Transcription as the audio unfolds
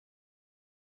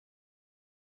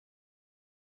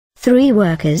3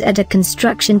 workers at a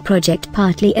construction project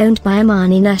partly owned by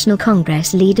Omani National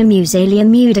Congress leader Musalia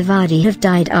Mudavadi have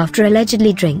died after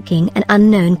allegedly drinking an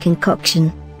unknown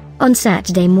concoction. On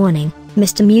Saturday morning,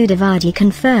 Mr. Mudavadi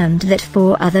confirmed that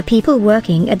 4 other people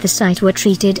working at the site were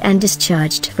treated and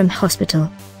discharged from hospital.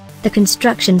 The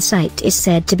construction site is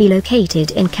said to be located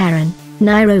in Karen,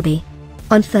 Nairobi.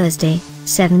 On Thursday,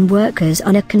 7 workers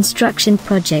on a construction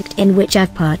project in which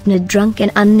I've partnered drunk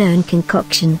an unknown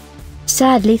concoction.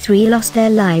 Sadly 3 lost their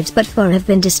lives but 4 have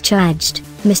been discharged,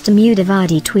 Mr.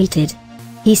 Mudavadi tweeted.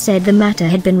 He said the matter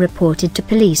had been reported to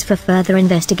police for further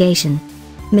investigation.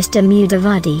 Mr.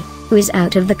 Mudavadi, who is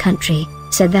out of the country,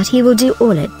 said that he will do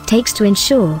all it takes to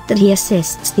ensure that he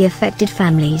assists the affected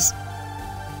families.